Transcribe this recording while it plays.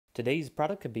Today's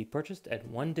product can be purchased at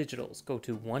One Digitals. Go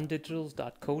to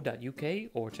onedigitals.co.uk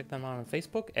or check them out on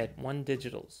Facebook at One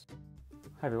Digitals.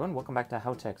 Hi everyone, welcome back to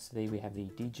HowTechs. Today we have the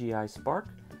DJI Spark,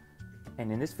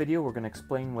 and in this video we're going to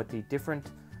explain what the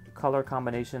different color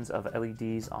combinations of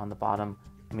LEDs on the bottom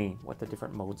mean, what the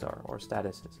different modes are or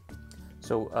statuses.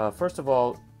 So first of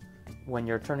all, when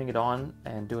you're turning it on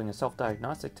and doing a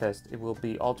self-diagnostic test, it will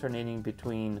be alternating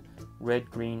between red,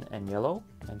 green, and yellow.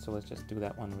 And so let's just do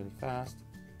that one really fast.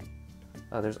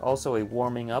 There's also a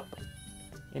warming up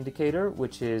indicator,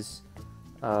 which is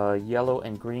yellow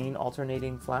and green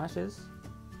alternating flashes.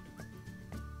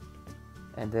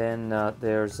 And then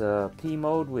there's a P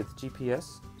mode with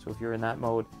GPS. So if you're in that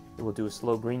mode, it will do a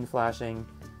slow green flashing.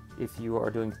 If you are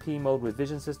doing P mode with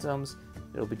vision systems,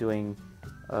 it'll be doing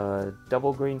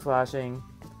double green flashing.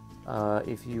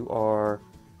 If you are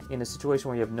in a situation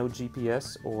where you have no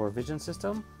GPS or vision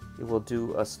system, it will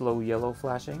do a slow yellow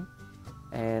flashing.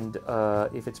 And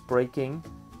if it's braking,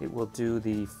 it will do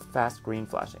the fast green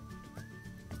flashing.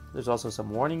 There's also some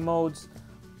warning modes.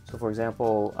 So for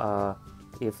example,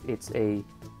 if it's a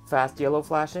fast yellow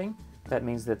flashing, that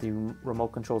means that the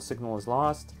remote control signal is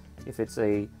lost. If it's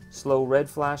a slow red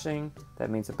flashing, that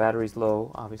means the battery's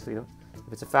low, obviously.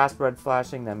 If it's a fast red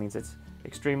flashing, that means it's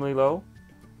extremely low.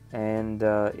 And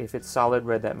if it's solid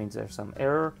red, that means there's some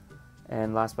error.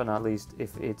 And last but not least,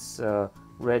 if it's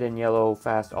red and yellow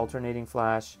fast alternating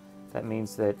flash, that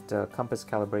means that compass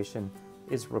calibration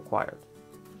is required.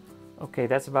 Okay,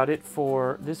 that's about it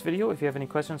for this video. If you have any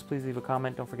questions, please leave a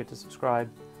comment. Don't forget to subscribe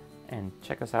and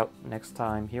check us out next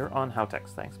time here on HowTechs.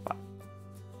 Thanks, bye.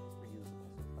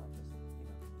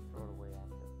 Throw it away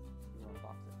after you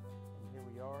unbox it. And here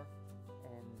we are,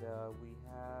 and we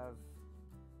have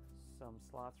some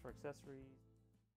slots for accessories.